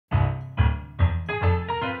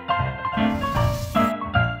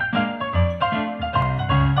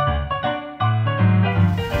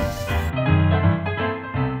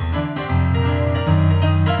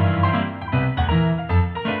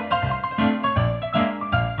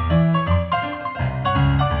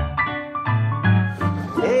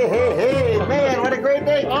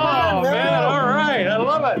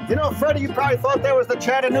You know, Freddie, you probably thought that was the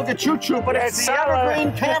Chattanooga Choo Choo, but it's the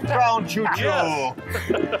Evergreen Campground Choo Choo. Yes.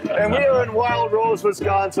 And we are in Wild Rose,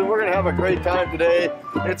 Wisconsin. We're going to have a great time today.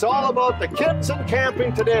 It's all about the kids and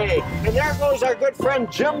camping today. And there goes our good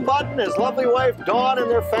friend Jim Button, his lovely wife Dawn,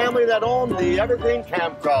 and their family that own the Evergreen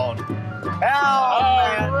Campground.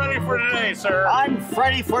 I'm ready for today, sir. I'm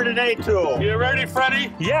Freddie for today, too. You ready,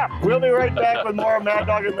 Freddie? Yeah. We'll be right back with more Mad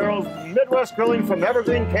Dog and Meryl's Midwest Grilling from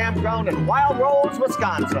Evergreen Campground in Wild Rose,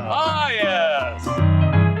 Wisconsin. Ah, yes.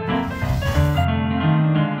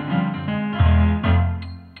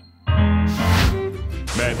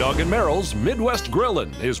 Mad Dog and Meryl's Midwest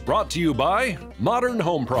Grillin' is brought to you by Modern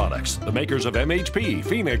Home Products, the makers of MHP,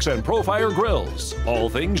 Phoenix, and Profire grills. All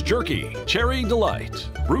Things Jerky, Cherry Delight,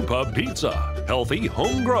 Brewpub Pizza, healthy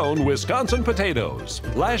homegrown Wisconsin potatoes,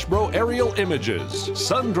 Lashbro Aerial Images,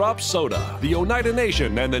 Sundrop Soda, the Oneida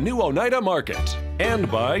Nation and the new Oneida Market,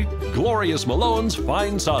 and by Glorious Malone's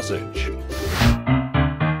Fine Sausage.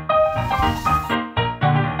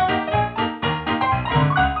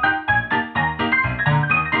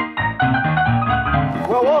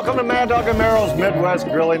 Well, welcome to Mad Dog and Meryl's Midwest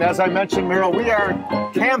Grilling. As I mentioned, Meryl, we are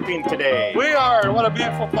camping today. We are. What a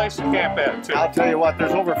beautiful place to camp at, too. I'll tell you what,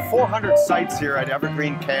 there's over 400 sites here at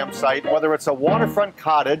Evergreen Campsite, whether it's a waterfront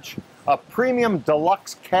cottage, a premium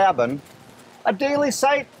deluxe cabin, a daily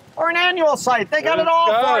site, or an annual site. They got it all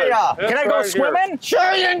for you. Can I go swimming?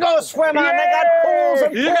 Sure, you can go swimming. They got pools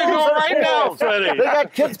and pools. You can go and right now, pools. Freddie. They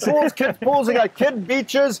got kids pools, they got kid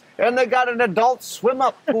beaches, and they got an adult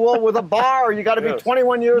swim-up pool with a bar. You got to be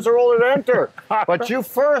 21 years or older to enter. But you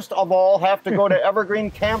first of all have to go to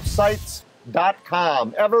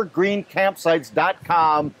evergreencampsites.com.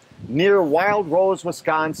 evergreencampsites.com near Wild Rose,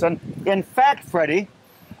 Wisconsin. In fact, Freddie,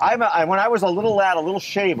 when I was a little lad, a little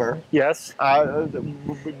shaver, Yes.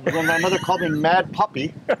 when my mother called me Mad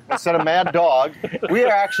Puppy instead of Mad Dog, we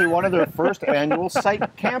are actually one of their first annual site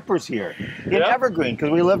campers here in Evergreen, because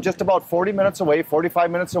we live just about 40 minutes away, 45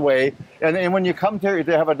 minutes away. And when you come here,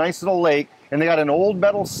 they have a nice little lake, and they got an old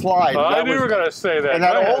metal slide. I knew you were going to say that. And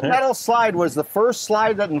that old metal slide was the first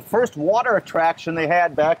slide and first water attraction they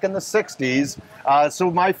had back in the 60s. So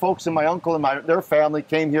my folks and my uncle and their family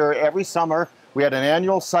came here every summer. We had an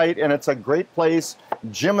annual site, and it's a great place.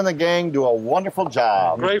 Jim and the gang do a wonderful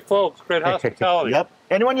job. Great folks, great hospitality. Yep.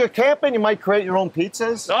 And when you're camping, you might create your own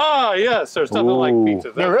pizzas. Ah, yes, there's nothing like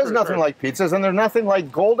pizzas. There is nothing like pizzas, and there's nothing like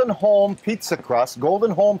Golden Home Pizza Crust.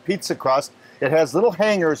 Golden Home Pizza Crust. It has little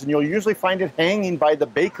hangers, and you'll usually find it hanging by the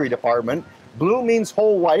bakery department. Blue means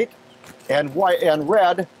whole white, and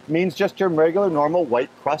red means just your regular, normal white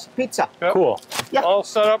crust pizza. Yep. Cool. Yeah. All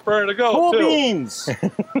set up, ready to go, Cool too. beans.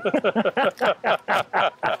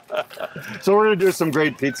 So we're going to do some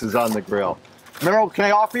great pizzas on the grill. Meryl, can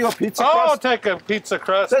I offer you a pizza crust? I'll take a pizza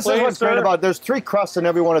crust, This please, is what's great about it. There's 3 crusts in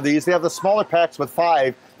every one of these. They have the smaller packs with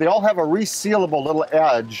 5. They all have a resealable little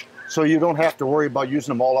edge, so you don't have to worry about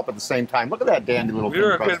using them all up at the same time. Look at that dandy little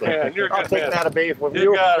You're a crust good there. man. You're a I'll good take man. that baby from You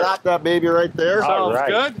you. got her. Drop that baby right there. Sounds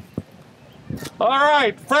good. All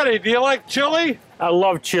right, Freddie, do you like chili? I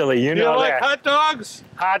love chili. You Do you know like that. hot dogs?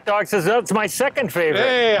 Hot dogs it's my second favorite.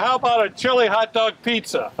 Hey, how about a chili hot dog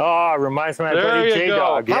pizza? Oh, reminds me of my There buddy you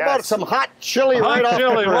J-Dog. go. How about some hot chili right Hot off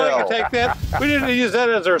chili, the well, grill? you can take that. We didn't use that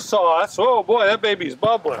as our sauce. Oh boy, that baby's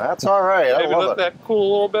bubbling. That's all right. I Maybe love let it. that cool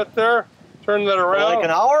a little bit there. Turn that For around. like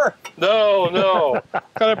an hour? No, no.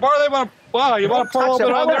 Can I borrow that one? Wow, you want to pour a little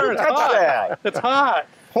bit on there? It's Touch hot. that. It's hot.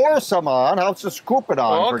 Pour some on. I'll just scoop it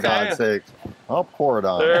on, for Okay. God's sake. I'll pour it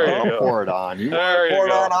on. There you I'll go. pour it on. You There you pour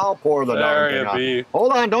it go. on, I'll pour the There darn you thing on. be.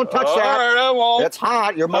 Hold on, don't touch All that. right, I won't. It's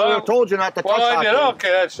hot. Your mother told you not to touch Well, I hot did. things.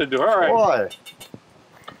 Okay, that should do. All right. Boy.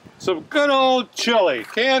 Some good old chili.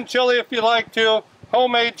 Canned chili if you like to.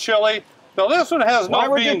 Homemade chili. Now this one has Why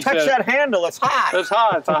no would beans you touch in it. that handle? It's hot. It's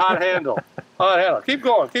hot. It's a hot handle. Hot handle. Keep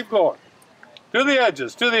going. Keep going. To the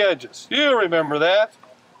edges. To the edges. You remember that.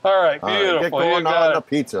 All right. All right, Beautiful. get going You on got the it.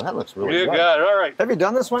 pizza. That looks really You good. got it. All right. Have you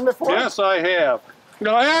done this one before? Yes, I have.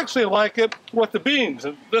 Now, I actually like it with the beans.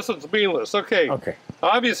 This one's beanless. Okay. Okay.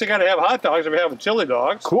 Obviously, got to have hot dogs if you're having chili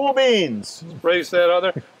dogs. Cool beans. Raise that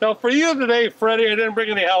other. Now, for you today, Freddie, I didn't bring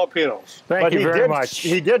any jalapenos. Thank you very much.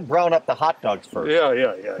 He did brown up the hot dogs first.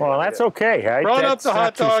 Yeah. Well, that's okay. Brown up That's the hot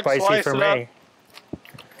not too dog, spicy slice for it me. up.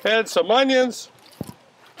 Add some onions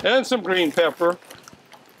and some green pepper.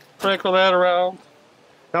 Sprinkle that around.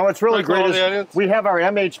 Now, what's really Sprinkle great all the is onions. we have our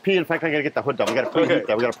MHP. In fact, I got to get the hood down. We got to preheat Okay.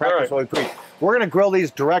 that. We got to practice All while we preheat. We're going to grill these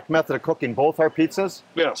direct method of cooking, both our pizzas.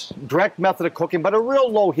 Yes. Direct method of cooking, but a real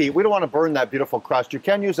low heat. We don't want to burn that beautiful crust. You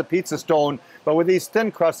can use a pizza stone, but with these thin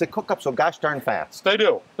crusts, they cook up so gosh darn fast. They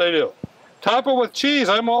do. They do. Top it with cheese.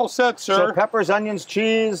 I'm all set, sir. So peppers, onions,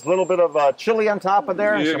 cheese, a little bit of chili on top of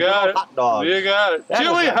there, and You some got it. hot dogs. You got it. That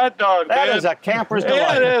Chili is a- hot dog, That man. is a camper's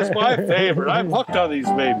delight. It is my favorite. I'm hooked on these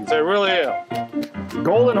babies. I really am.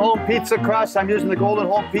 Golden Home Pizza Crust. I'm using the Golden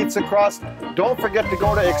Home Pizza Crust. Don't forget to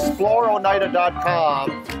go to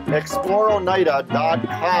exploreoneida.com,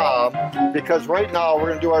 exploreoneida.com, because right now we're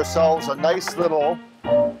going to do ourselves a nice little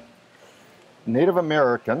Native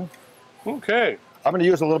American. Okay. I'm going to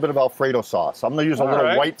use a little bit of Alfredo sauce. I'm going to use a little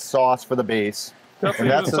right. white sauce for the base. Definitely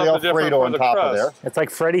And that's using the something different Alfredo for on the top of crust. there. It's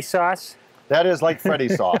like Freddy sauce. That is like Freddy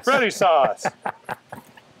sauce. Freddy sauce.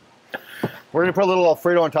 We're going to put a little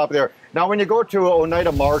Alfredo on top of there. Now, when you go to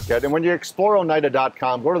Oneida Market, and when you explore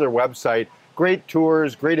oneida.com, go to their website. Great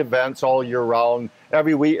tours, great events all year round.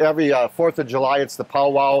 Every week, every 4th of July, it's the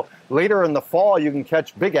powwow. Later in the fall, you can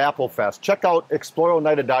catch Big Apple Fest. Check out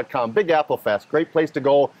exploreoneida.com. Big Apple Fest, great place to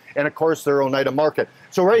go. And of course, their Oneida Market.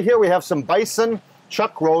 So right here, we have some bison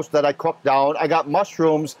chuck roast that I cooked down. I got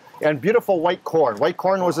mushrooms and beautiful white corn. White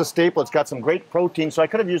corn was a staple. It's got some great protein, so I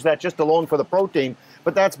could have used that just alone for the protein.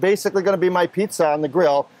 But that's basically going to be my pizza on the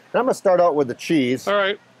grill. And I'm going to start out with the cheese. All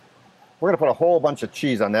right. We're going to put a whole bunch of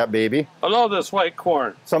cheese on that baby. I love this white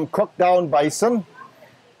corn. Some cooked down bison.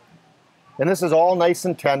 And this is all nice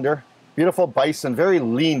and tender. Beautiful bison, very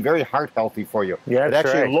lean, very heart healthy for you. Yeah, it that's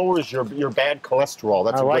actually right. lowers your bad cholesterol.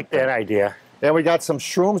 That's I a like good thing. that idea. Then we got some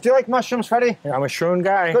shrooms. Do you like mushrooms, Freddie? I'm a shroom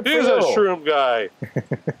guy. Good for He's you. a shroom guy.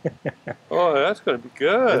 Oh, that's going to be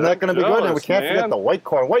good. Isn't that going to be good? And we Jealous, can't forget man. the white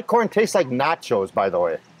corn. White corn tastes like nachos, by the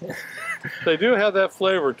way. They do have that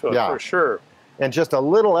flavor to it, Yeah. for sure. And just a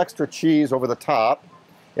little extra cheese over the top.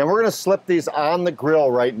 And we're going to slip these on the grill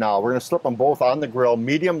right now. We're going to slip them both on the grill,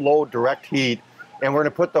 medium, low, direct heat. And we're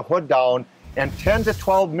going to put the hood down. And 10 to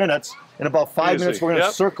 12 minutes, in about 5 Easy. minutes, we're going to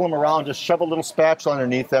Yep. circle them around, just shove a little spatula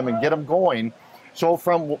underneath them and get them going. So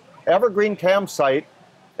from Evergreen Campsites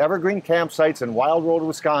in Wild Road,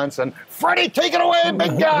 Wisconsin, Freddie, take it away,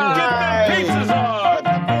 big guy! Get them pizzas on!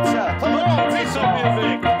 Get the pizza. Come on, Pizza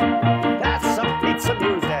music! That's some pizza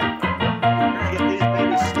music. We're gonna get these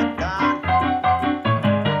babies slipped on.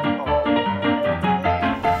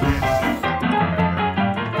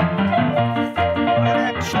 Look at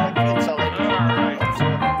that chili pizza, ladies and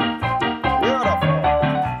gentlemen. Beautiful.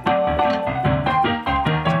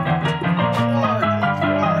 Gorgeous,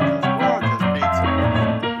 gorgeous, gorgeous pizza.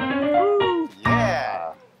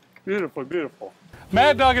 Yeah. Beautiful, beautiful.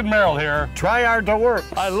 Mad Dog and Merrill here. Try our work.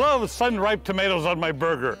 I love sun-ripe tomatoes on my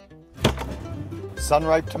burger.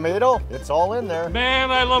 Sun-ripe tomato, it's all in there.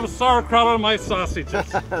 Man, I love sauerkraut on my sausages.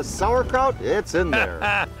 Sauerkraut, it's in there.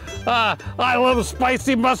 I love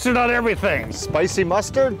spicy mustard on everything. Spicy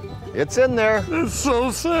mustard, it's in there. It's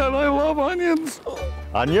so sad. I love onions.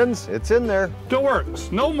 Onions, it's in there.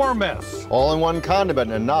 DeWorks, no more mess. All in one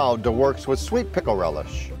condiment, and now DeWorks with sweet pickle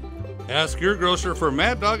relish. Ask your grocer for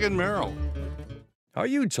Mad Dog and Merrill. Are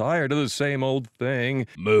you tired of the same old thing?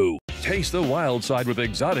 Moo. Taste the wild side with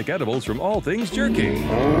exotic edibles from All Things Jerky.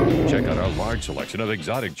 Check out our large selection of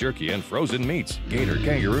exotic jerky and frozen meats. Gator,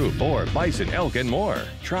 kangaroo, boar, bison, elk, and more.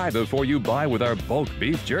 Try before you buy with our bulk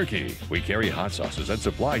beef jerky. We carry hot sauces and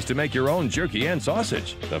supplies to make your own jerky and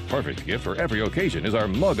sausage. The perfect gift for every occasion is our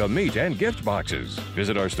mug of meat and gift boxes.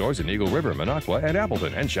 Visit our stores in Eagle River, Minocqua, and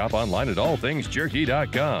Appleton, and shop online at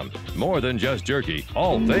allthingsjerky.com. More than just jerky,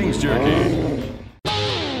 all things jerky.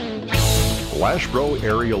 LashPro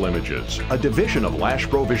Aerial Images, a division of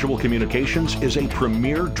LashPro Visual Communications, is a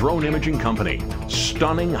premier drone imaging company.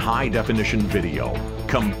 Stunning high-definition video,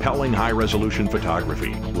 compelling high-resolution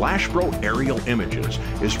photography. LashPro Aerial Images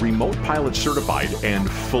is remote pilot certified and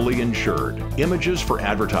fully insured. Images for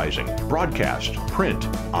advertising, broadcast, print,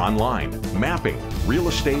 online, mapping, real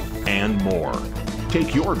estate, and more.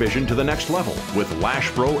 Take your vision to the next level with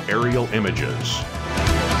LashPro Aerial Images.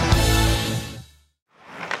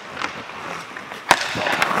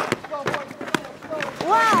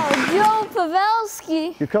 Wow, Joe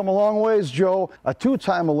Pavelski. You've come a long ways, Joe. A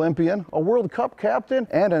two-time Olympian, a World Cup captain,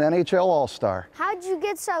 and an NHL All-Star. How'd you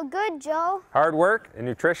get so good, Joe? Hard work and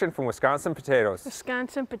nutrition from Wisconsin potatoes.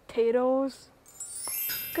 Wisconsin potatoes.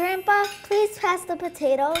 Grandpa, please pass the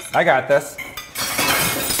potatoes. I got this.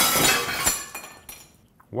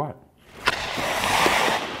 What?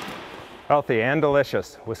 Healthy and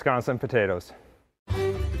delicious Wisconsin potatoes.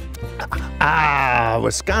 Ah,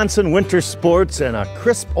 Wisconsin winter sports and a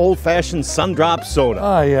crisp old-fashioned Sundrop soda.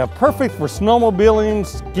 Ah, yeah, perfect for snowmobiling,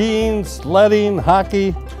 skiing, sledding,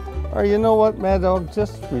 hockey. Or you know what, Mad Dog,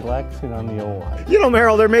 just relaxing on the old ice. You know,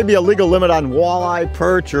 Merrill, there may be a legal limit on walleye,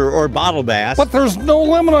 perch, or bottle bass. But there's no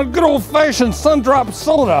limit on good old-fashioned Sundrop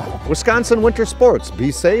soda. Wisconsin Winter Sports. Be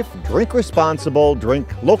safe, drink responsible, drink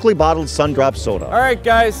locally bottled Sundrop soda. All right,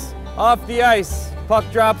 guys, off the ice. Puck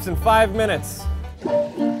drops in 5 minutes.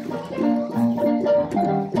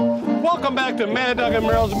 Welcome back to Mad Dog and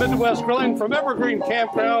Merrill's Midwest Grilling from Evergreen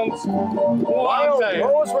Campgrounds, Wild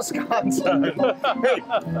Rose, Wisconsin. Hey,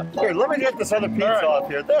 here, let me get this other pizza off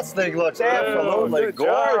here. This thing looks absolutely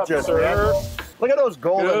gorgeous, man. Look at those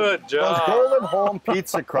golden home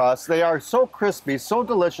pizza crusts. They are so crispy, so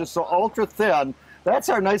delicious, so ultra thin. That's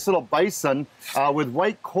our nice little bison with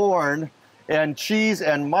white corn and cheese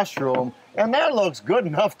and mushroom. And that looks good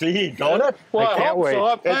enough to eat, don't it? Well, I can't wait. So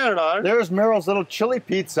I'm planning on it. There's Merrill's little chili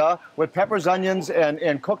pizza with peppers, onions,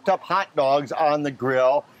 and cooked up hot dogs on the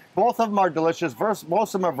grill. Both of them are delicious. Most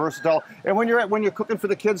of them are versatile. And when you're cooking for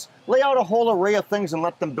the kids, lay out a whole array of things and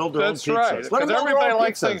let them build their own pizzas. That's right. Because everybody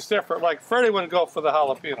likes things different. Like Freddie wouldn't go for the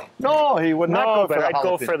jalapeno. No, he would not go for the jalapeno. I'd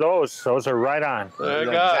go for those. Those are right on.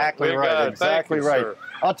 Exactly right. Exactly right.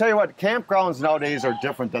 I'll tell you what, campgrounds nowadays are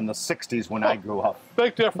different than the 60s when I grew up.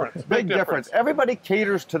 Big difference. Big difference. Everybody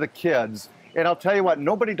caters to the kids. And I'll tell you what,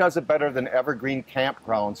 nobody does it better than Evergreen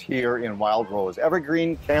Campgrounds here in Wild Rose.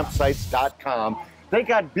 EvergreenCampsites.com. They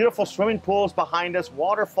got beautiful swimming pools behind us,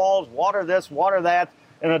 waterfalls, water this, water that,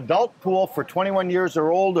 an adult pool for 21 years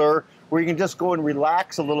or older where you can just go and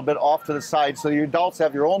relax a little bit off to the side so your adults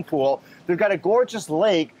have your own pool. They've got a gorgeous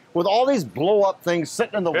lake with all these blow-up things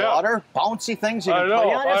sitting in the water, bouncy things you can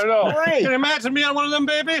play on. It's great. Can you imagine me on one of them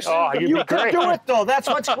babies? Oh, you can do it, though. That's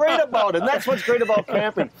what's great about it. That's what's great about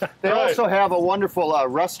camping. They also have a wonderful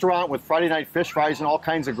restaurant with Friday night fish fries and all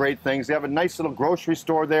kinds of great things. They have a nice little grocery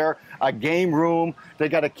store there, a game room. They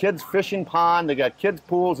got a kids' fishing pond. They got kids'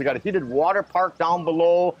 pools. They got a heated water park down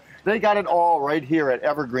below. They got it all right here at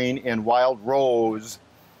Evergreen in Wild Rose.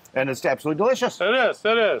 And it's absolutely delicious. It is,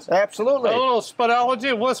 it is. Absolutely. A little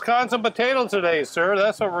spodology of Wisconsin potato today, sir.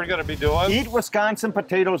 That's what we're going to be doing.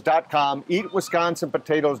 EatWisconsinPotatoes.com.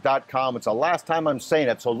 EatWisconsinPotatoes.com. It's the last time I'm saying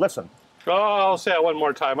it, so listen. Oh, I'll say it one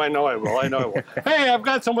more time. I know I will. I know I will. Hey, I've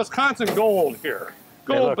got some Wisconsin gold here.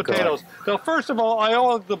 Gold potatoes. Now, first of all, I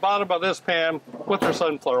oil the bottom of this pan with their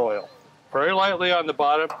sunflower oil. Very lightly on the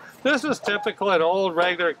bottom. This is typical an old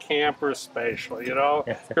regular camper special, you know.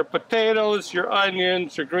 Your potatoes, your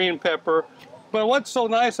onions, your green pepper. But what's so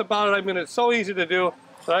nice about it, I mean, it's so easy to do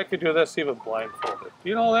that I could do this even blindfolded.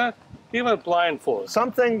 You know that? Even blindfolded.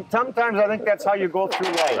 Sometimes I think that's how you go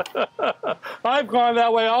through life. I've gone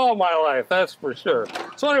that way all my life, that's for sure.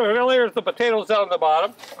 So anyway, we're going to layer the potatoes down the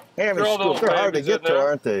bottom. Hey, they're hard to get to,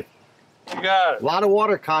 aren't they? You got it. A lot of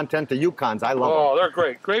water content, the Yukons. I love them. Oh, they're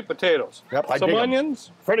great. Great potatoes. Yep, I dig some onions.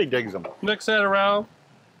 Them. Freddie digs them. Mix that around.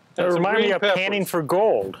 They remind me of panning for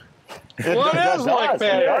gold. Well, it is like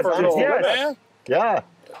panning for gold, man. Yeah.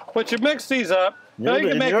 But you mix these up.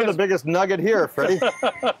 You're the biggest nugget here, Freddie.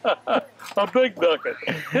 A big nugget.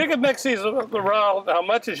 You can mix these around how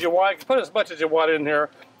much as you want. You can put as much as you want in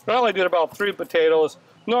here. I only did about 3 potatoes.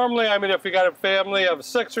 Normally, I mean, if you got a family of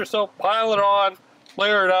 6 or so, pile it on.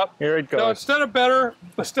 Layer it up. Here it goes. So instead of butter,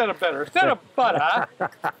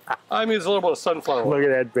 I mean, it's a little bit of sunflower oil. Look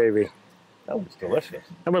at that, baby. That was delicious.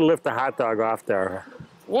 I'm going to lift the hot dog off there.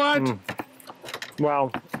 What? Well.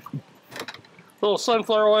 A little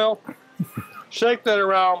sunflower oil. Shake that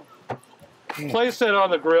around. Place it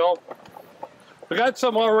on the grill. We got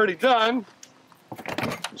some already done.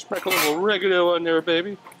 Sprinkle a little oregano on there,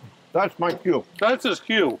 baby. That's my cue. That's his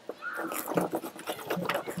cue.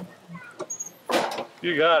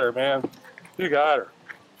 You got her, man. You got her.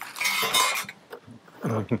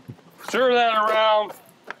 Stir that around,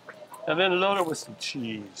 and then load it with some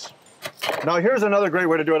cheese. Now, here's another great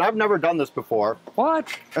way to do it. I've never done this before. What?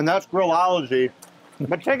 And that's grillology.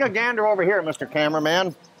 But take a gander over here, Mr.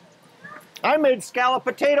 Cameraman. I made scalloped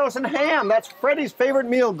potatoes and ham. That's Freddie's favorite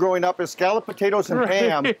meal growing up is scalloped potatoes and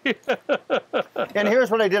ham. And here's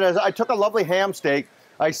what I did. Is I took a lovely ham steak.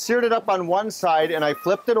 I seared it up on one side, and I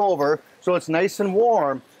flipped it over so it's nice and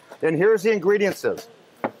warm. And here's the ingredients.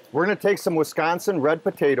 We're going to take some Wisconsin red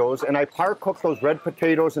potatoes, and I par-cooked those red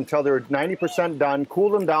potatoes until they're 90% done,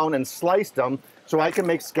 cooled them down, and sliced them so I can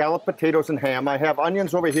make scalloped potatoes and ham. I have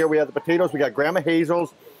onions over here. We have the potatoes. We got Grandma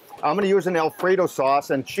Hazel's. I'm going to use an Alfredo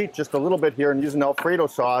sauce and cheat just a little bit here and use an Alfredo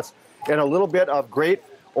sauce and a little bit of great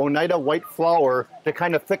Oneida white flour to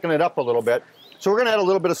kind of thicken it up a little bit. So we're going to add a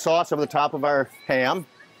little bit of sauce over the top of our ham.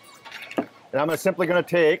 And I'm simply going to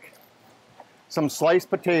take some sliced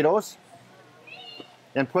potatoes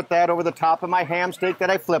and put that over the top of my ham steak that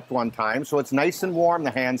I flipped one time. So it's nice and warm,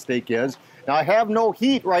 the ham steak is. Now I have no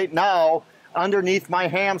heat right now underneath my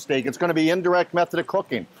ham steak. It's gonna be indirect method of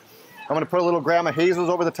cooking. I'm gonna put a little gram of Hazel's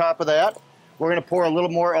over the top of that. We're gonna pour a little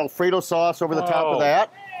more Alfredo sauce over the top of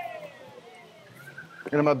that.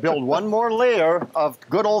 And I'm gonna build one more layer of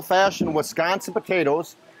good old-fashioned Wisconsin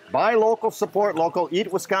potatoes. Buy local, support local,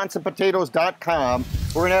 eatwisconsinpotatoes.com.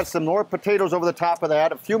 We're gonna add some more potatoes over the top of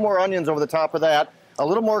that, a few more onions over the top of that, a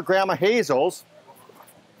little more gram of Hazel's,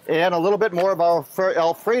 and a little bit more of our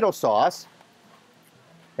Alfredo sauce.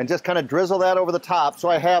 And just kind of drizzle that over the top so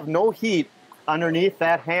I have no heat underneath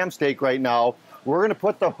that ham steak right now. We're gonna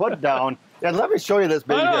put the hood down, and let me show you this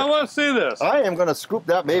baby. I wanna see this. I am gonna scoop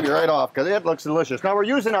that baby right off because it looks delicious. Now we're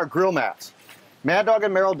using our grill mats.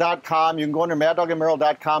 MadDogandMerrill.com. You can go under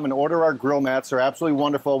MadDogandMerrill.com and order our grill mats. They're absolutely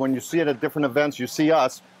wonderful. When you see it at different events, you see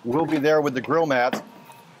us. We'll be there with the grill mats.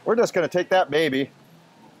 We're just going to take that baby,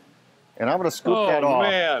 and I'm going to scoop that off. Oh,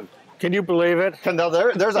 man. Can you believe it? Now,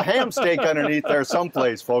 there's a ham steak underneath there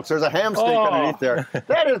someplace, folks. There's a ham steak underneath there.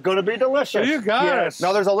 That is going to be delicious. You got it.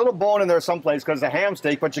 Now, there's a little bone in there someplace because it's a ham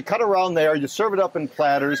steak, but you cut around there, you serve it up in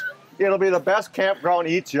platters. It'll be the best campground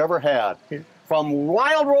eats you ever had. From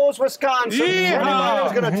Wild Rose, Wisconsin, Jenny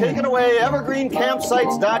Meyer's going to take it away.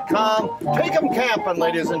 EvergreenCampsites.com. Take them camping,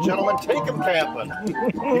 ladies and gentlemen. Take them camping.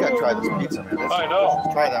 You got to try this pizza, man. I know.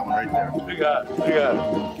 Try that one right there. You got it. You got it.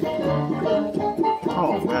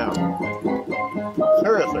 Oh, man.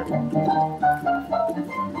 Seriously.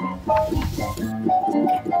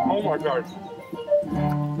 Oh, my God.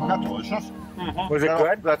 That's delicious. Was it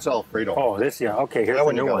good? That's Alfredo. Oh, this, yeah. Okay, here's That the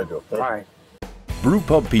one new you one. gotta do. All right.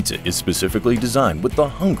 Brewpub Pizza is specifically designed with the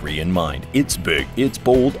hungry in mind. It's big, it's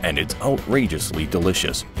bold, and it's outrageously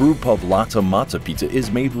delicious. Brewpub Lotta Matza Pizza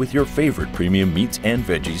is made with your favorite premium meats and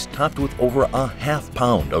veggies, topped with over a ½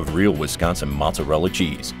 pound of real Wisconsin mozzarella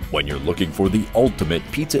cheese. When you're looking for the ultimate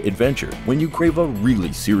pizza adventure, when you crave a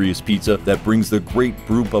really serious pizza that brings the great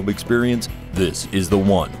Brewpub experience, this is the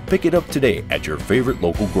one. Pick it up today at your favorite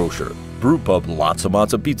local grocer. Brewpub Lotta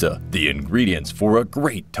Matza Pizza, the ingredients for a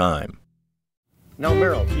great time. Now,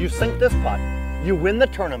 Merrill, you sink this putt, you win the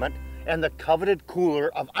tournament, and the coveted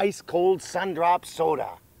cooler of ice-cold Sundrop soda.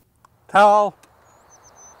 Towel.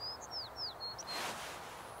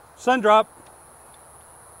 Sundrop.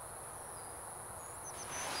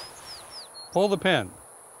 Pull the pin.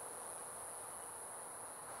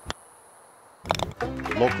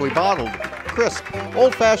 Locally bottled, crisp,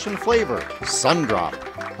 old-fashioned flavor,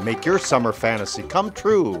 Sundrop. Make your summer fantasy come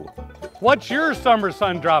true. What's your summer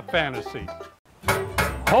Sundrop fantasy?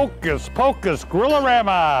 Hocus Pocus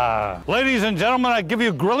Grillorama! Ladies and gentlemen, I give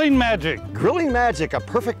you grilling magic. Grilling magic, a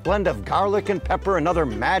perfect blend of garlic and pepper and other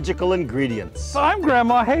magical ingredients. I'm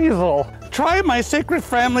Grandma Hazel. Try my secret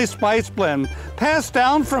family spice blend, passed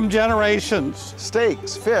down from generations.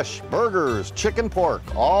 Steaks, fish, burgers, chicken, pork,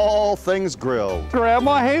 all things grilled.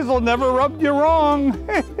 Grandma Hazel never rubbed you wrong.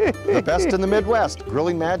 The best in the Midwest.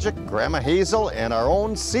 Grilling magic, Grandma Hazel, and our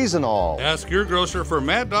own seasonal. Ask your grocer for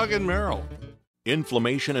Mad Dog and Merrill.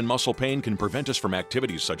 Inflammation and muscle pain can prevent us from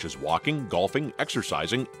activities such as walking, golfing,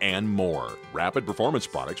 exercising, and more. Rapid Performance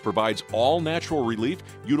Products provides all natural relief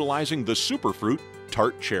utilizing the superfruit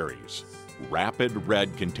tart cherries. Rapid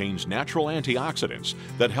Red contains natural antioxidants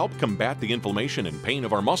that help combat the inflammation and pain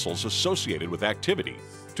of our muscles associated with activity.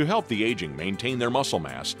 To help the aging maintain their muscle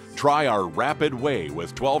mass, try our Rapid Whey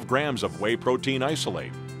with 12 grams of whey protein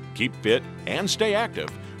isolate. Keep fit and stay active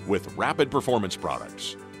with Rapid Performance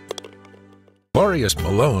Products. Glorious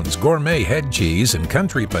Malone's gourmet head cheese and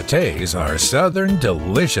country pâtés are southern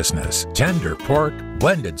deliciousness. Tender pork,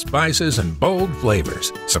 blended spices, and bold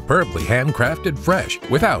flavors. Superbly handcrafted fresh,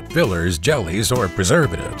 without fillers, jellies, or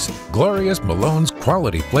preservatives. Glorious Malone's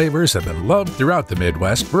quality flavors have been loved throughout the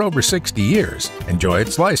Midwest for over 60 years. Enjoy it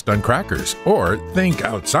sliced on crackers, or think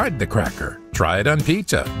outside the cracker. Try it on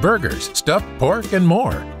pizza, burgers, stuffed pork, and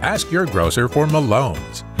more. Ask your grocer for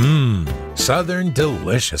Malone's. Southern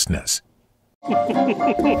deliciousness.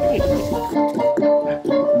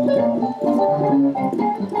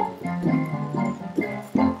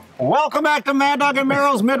 Welcome back to Mad Dog and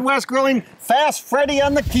Merrill's Midwest Grilling. Fast Freddy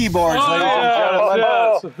on the keyboards, ladies and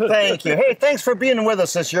gentlemen. Thank you. Hey, thanks for being with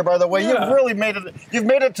us this year, by the way. You've really made it. You've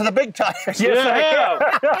made it to the big time. Yes,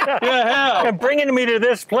 I have. And bringing me to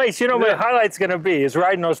this place, you know, my highlight's going to be is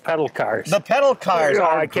riding those pedal cars. The pedal cars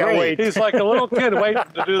are I can't great. wait. He's like a little kid waiting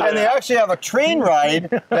to do that. And they actually have a train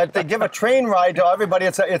ride that they give a train ride to everybody.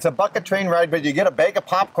 It's a bucket train ride, but you get a bag of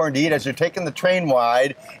popcorn to eat as you're taking the train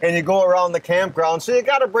ride, and you go around the campground. So you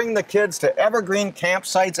got to bring the kids to Evergreen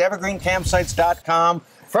Campsites, evergreencampsites.com.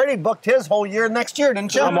 Freddie booked his whole year next year,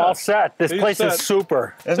 didn't you? I'm all set. This place is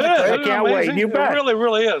super. Isn't it great? I can't wait. You bet. It really,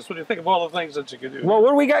 really is when you think of all the things that you can do. Well,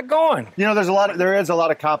 what do we got going? You know, there is a lot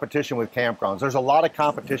of competition with campgrounds. There's a lot of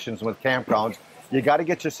competitions with campgrounds. You got to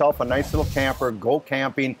get yourself a nice little camper, go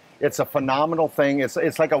camping. It's a phenomenal thing.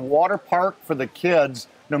 It's like a water park for the kids,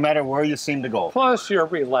 no matter where you seem to go. Plus, you're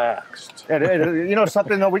relaxed. And you know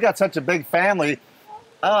something, though? We got such a big family.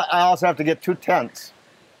 I also have to get 2 tents.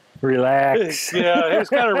 Relax. Yeah, he's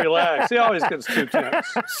got to relax. He always gets 2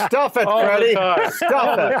 tents. Stuff it, all Freddie. The time. Stuff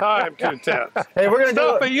all it. the time, 2 tents. Hey, we're gonna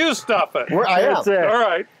stuff it. You stuff it. I am. That's it. All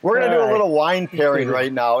right. We're gonna do a little wine pairing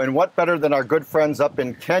right now, and what better than our good friends up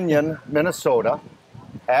in Kenyon, Minnesota,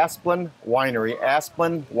 Asplin Winery,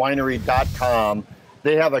 AsplinWinery.com.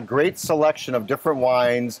 They have a great selection of different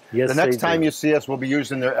wines. Yes, the next they time do. you see us, we'll be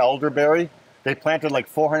using their elderberry. They planted like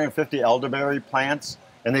 450 elderberry plants,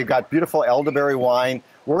 and they've got beautiful elderberry wine.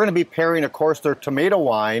 We're going to be pairing, of course, their tomato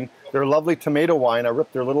wine, their lovely tomato wine. I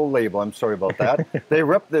ripped their little label. I'm sorry about that. They're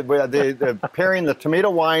pairing the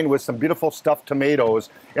tomato wine with some beautiful stuffed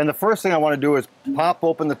tomatoes. And the first thing I want to do is pop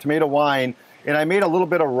open the tomato wine, and I made a little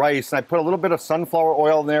bit of rice, and I put a little bit of sunflower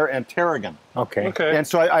oil in there and tarragon. Okay. And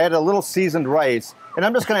so I had a little seasoned rice, and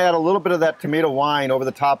I'm just going to add a little bit of that tomato wine over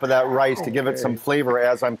the top of that rice to give it some flavor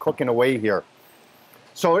as I'm cooking away here.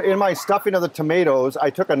 So in my stuffing of the tomatoes, I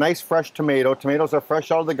took a nice fresh tomato. Tomatoes are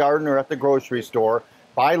fresh out of the garden or at the grocery store.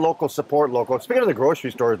 Buy local, support local. Speaking of the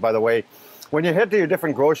grocery stores, by the way, when you head to your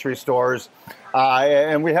different grocery stores,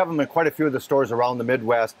 and we have them in quite a few of the stores around the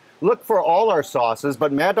Midwest, look for all our sauces,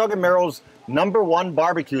 but Mad Dog and Merrill's #1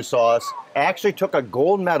 barbecue sauce actually took a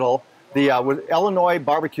gold medal. The Illinois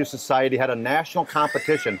Barbecue Society had a national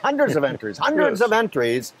competition, hundreds of entries, of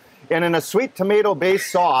entries, and in a sweet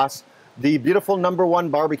tomato-based sauce, the beautiful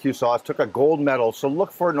 #1 barbecue sauce took a gold medal. So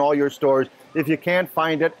look for it in all your stores. If you can't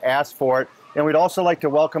find it, ask for it. And we'd also like to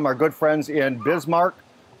welcome our good friends in Bismarck,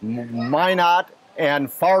 Minot,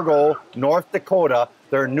 and Fargo, North Dakota.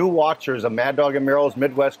 They're new watchers of Mad Dog and Merrill's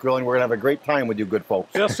Midwest Grilling. We're going to have a great time with you good folks.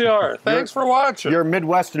 Yes, you are. Thanks for watching. You're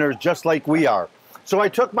Midwesterners just like we are. So I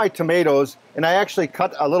took my tomatoes and I actually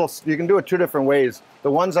cut a little, you can do it 2 different ways.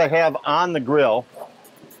 The ones I have on the grill,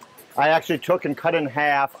 I actually took and cut in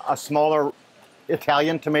half a smaller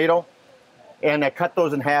Italian tomato, and I cut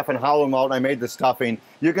those in half and hollowed them out, and I made the stuffing.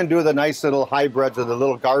 You can do the nice little hybrids of the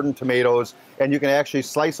little garden tomatoes, and you can actually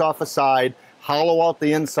slice off a side, hollow out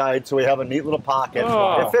the inside so we have a neat little pocket.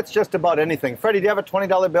 Oh. It fits just about anything. Freddie, do you have a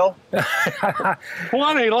 $20 bill?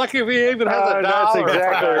 20, lucky if he even has a dollar. That's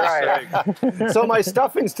exactly right. So my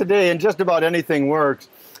stuffings today, and just about anything works,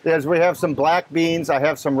 is we have some black beans, I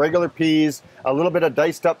have some regular peas, a little bit of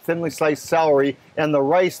diced up thinly sliced celery, and the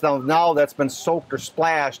rice now that's been soaked or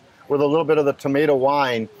splashed with a little bit of the tomato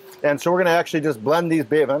wine. And so we're going to actually just blend these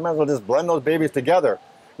babies. I might as well just blend those babies together.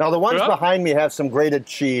 Now the ones behind me have some grated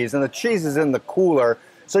cheese, and the cheese is in the cooler,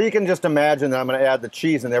 so you can just imagine that I'm going to add the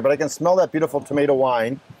cheese in there, but I can smell that beautiful tomato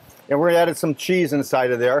wine, and we're going to add some cheese inside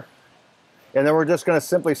of there. And then we're just going to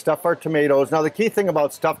simply stuff our tomatoes. Now the key thing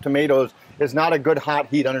about stuffed tomatoes is not a good hot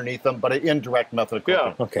heat underneath them, but an indirect method of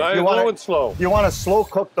cooking. Yeah, okay. Low and slow. You want to slow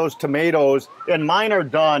cook those tomatoes, and mine are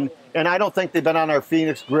done, and I don't think they've been on our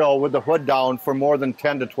Phoenix grill with the hood down for more than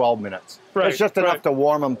 10 to 12 minutes. Right, it's just enough to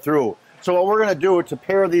warm them through. So what we're going to do to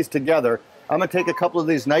pair these together, I'm going to take a couple of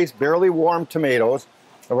these nice, barely warm tomatoes,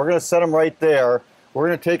 and we're going to set them right there. We're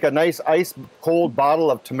going to take a nice ice-cold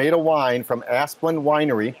bottle of tomato wine from Asplin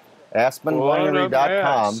Winery,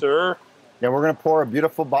 AsplinWinery.com. Sir. And we're going to pour a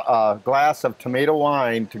beautiful glass of tomato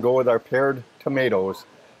wine to go with our paired tomatoes,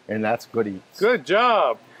 and that's good eats. Good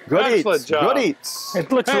job. Excellent job. Good eats.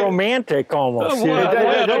 It looks romantic almost. Oh,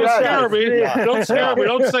 well, don't scare me. Yeah. Don't scare me.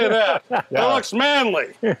 Don't say that. Yeah. It looks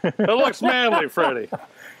manly. It looks manly, Freddie.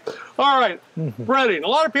 All right, breading. A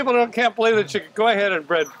lot of people can't believe that you can go ahead and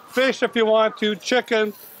bread fish if you want to,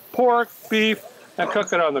 chicken, pork, beef, and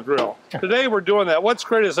cook it on the grill. Today we're doing that. What's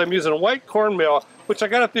great is I'm using white cornmeal, which I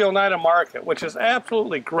got at the Oneida Market, which is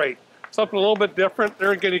absolutely great. Something a little bit different.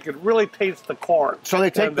 There again, you can really taste the corn. So they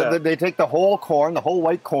take they take the whole corn, the whole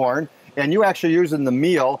white corn, and you actually using the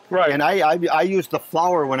meal. Right. And I use the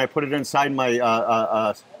flour when I put it inside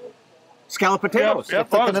my scalloped potatoes. Yep,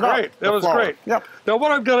 that was great. That was great. Yep. Now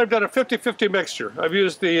what I've done a 50-50 mixture. I've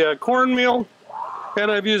used the cornmeal,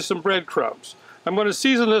 and I've used some breadcrumbs. I'm going to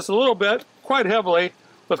season this a little bit, quite heavily,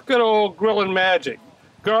 with good old grilling magic.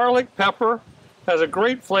 Garlic, pepper, has a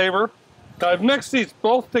great flavor. Now I've mixed these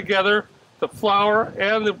both together, the flour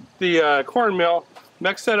and the cornmeal,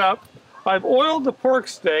 mixed it up. I've oiled the pork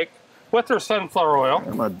steak with their sunflower oil.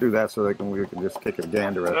 I'm going to do that so we can just take a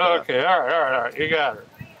gander at that. Okay, all right, you got it.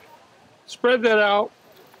 Spread that out.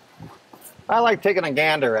 I like taking a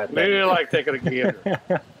gander at that. Maybe you like taking a gander.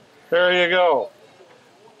 There you go.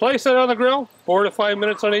 Place it on the grill, 4 to 5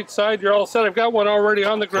 minutes on each side. You're all set. I've got one already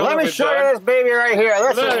on the grill. Let me show you this baby right here.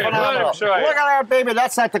 This is phenomenal. Look at that baby.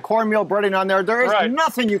 That's like the cornmeal breading on there. There is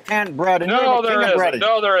nothing you can't bread. And no, there isn't.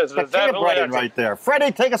 No, there isn't. The king of breading right there.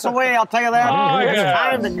 Freddie, take us away. I'll tell you that. Oh, it's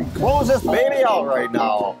time to close this baby out right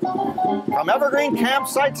now. From Evergreen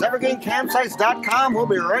Campsites, evergreencampsites.com. We'll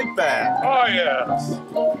be right back. Oh, yes.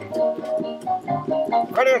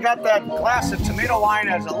 Freddie, I got that glass of tomato wine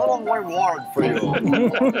as a little reward for you.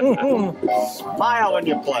 Smile when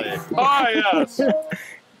you play. Oh, yes.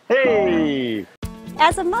 Hey.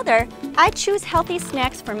 As a mother, I choose healthy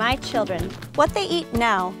snacks for my children. What they eat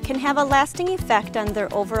now can have a lasting effect on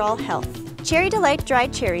their overall health. Cherry Delight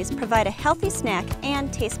dried cherries provide a healthy snack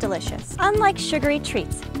and taste delicious. Unlike sugary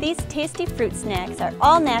treats, these tasty fruit snacks are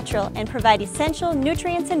all natural and provide essential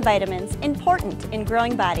nutrients and vitamins important in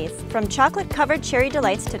growing bodies. From chocolate-covered Cherry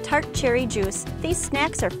Delights to tart cherry juice, these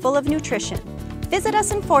snacks are full of nutrition. Visit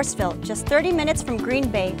us in Forestville, just 30 minutes from Green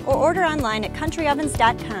Bay, or order online at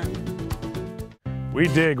countryovens.com. We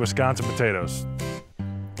dig Wisconsin potatoes.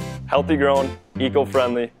 Healthy grown,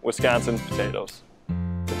 eco-friendly Wisconsin potatoes.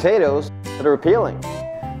 Potatoes that are appealing.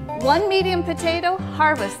 One medium potato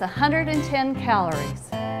harvests 110 calories.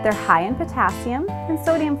 They're high in potassium and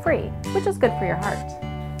sodium-free, which is good for your heart.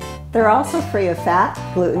 They're also free of fat,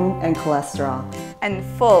 gluten, and cholesterol. And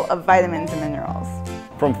full of vitamins and minerals.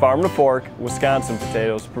 From farm to fork, Wisconsin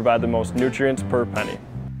potatoes provide the most nutrients per penny.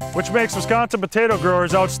 Which makes Wisconsin potato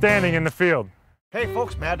growers outstanding in the field. Hey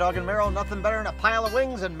folks, Mad Dog and Merrill, nothing better than a pile of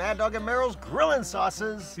wings and Mad Dog and Merrill's grilling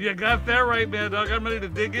sauces. You got that right, Mad Dog. I'm ready to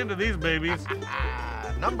dig into these babies.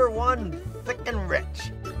 Number 1, thick and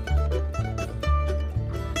rich.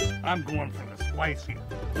 I'm going for the spicy.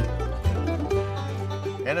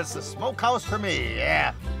 And it's the smokehouse for me,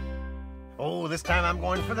 yeah. Oh, this time I'm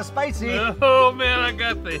going for the spicy. Oh man, I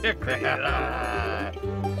got the hickory.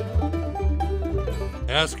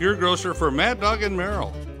 Ask your grocer for Mad Dog and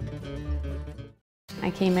Merrill. I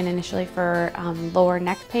came in initially for lower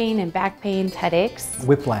neck pain and back pain, headaches.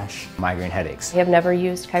 Whiplash, migraine headaches. I have never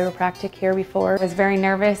used chiropractic here before. I was very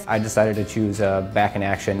nervous. I decided to choose Back in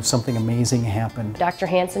Action. Something amazing happened. Dr.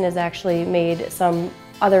 Hansen has actually made some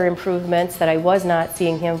other improvements that I was not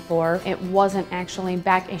seeing him for. It wasn't actually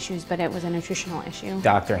back issues, but it was a nutritional issue.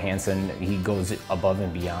 Dr. Hansen, he goes above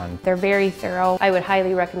and beyond. They're very thorough. I would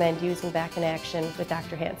highly recommend using Back in Action with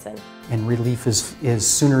Dr. Hansen. And relief is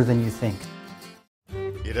sooner than you think.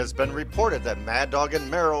 It has been reported that Mad Dog and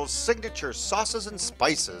Merrill's signature sauces and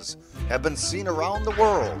spices have been seen around the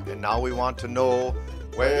world, and now we want to know,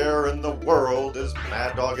 where in the world is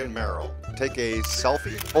Mad Dog and Merrill? Take a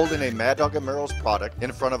selfie holding a Mad Dog and Merrill's product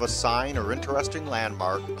in front of a sign or interesting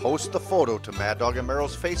landmark, post the photo to Mad Dog and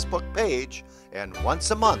Merrill's Facebook page, and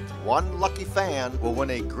once a month, one lucky fan will win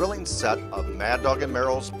a grilling set of Mad Dog and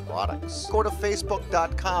Merrill's products. Go to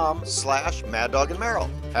facebook.com/Mad Dog and Merrill.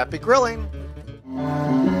 Happy grilling!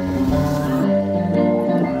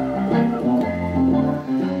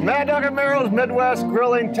 Mad Dog and Merrill's Midwest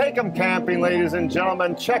Grilling. Take them camping, ladies and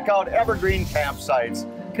gentlemen. Check out Evergreen Campsites.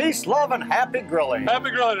 Peace, love, and happy grilling. Happy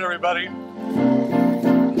grilling, everybody.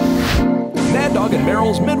 Mad Dog and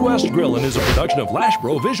Merrill's Midwest Grilling is a production of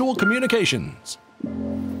Lashbro Visual Communications.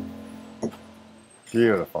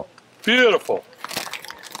 Beautiful. Beautiful.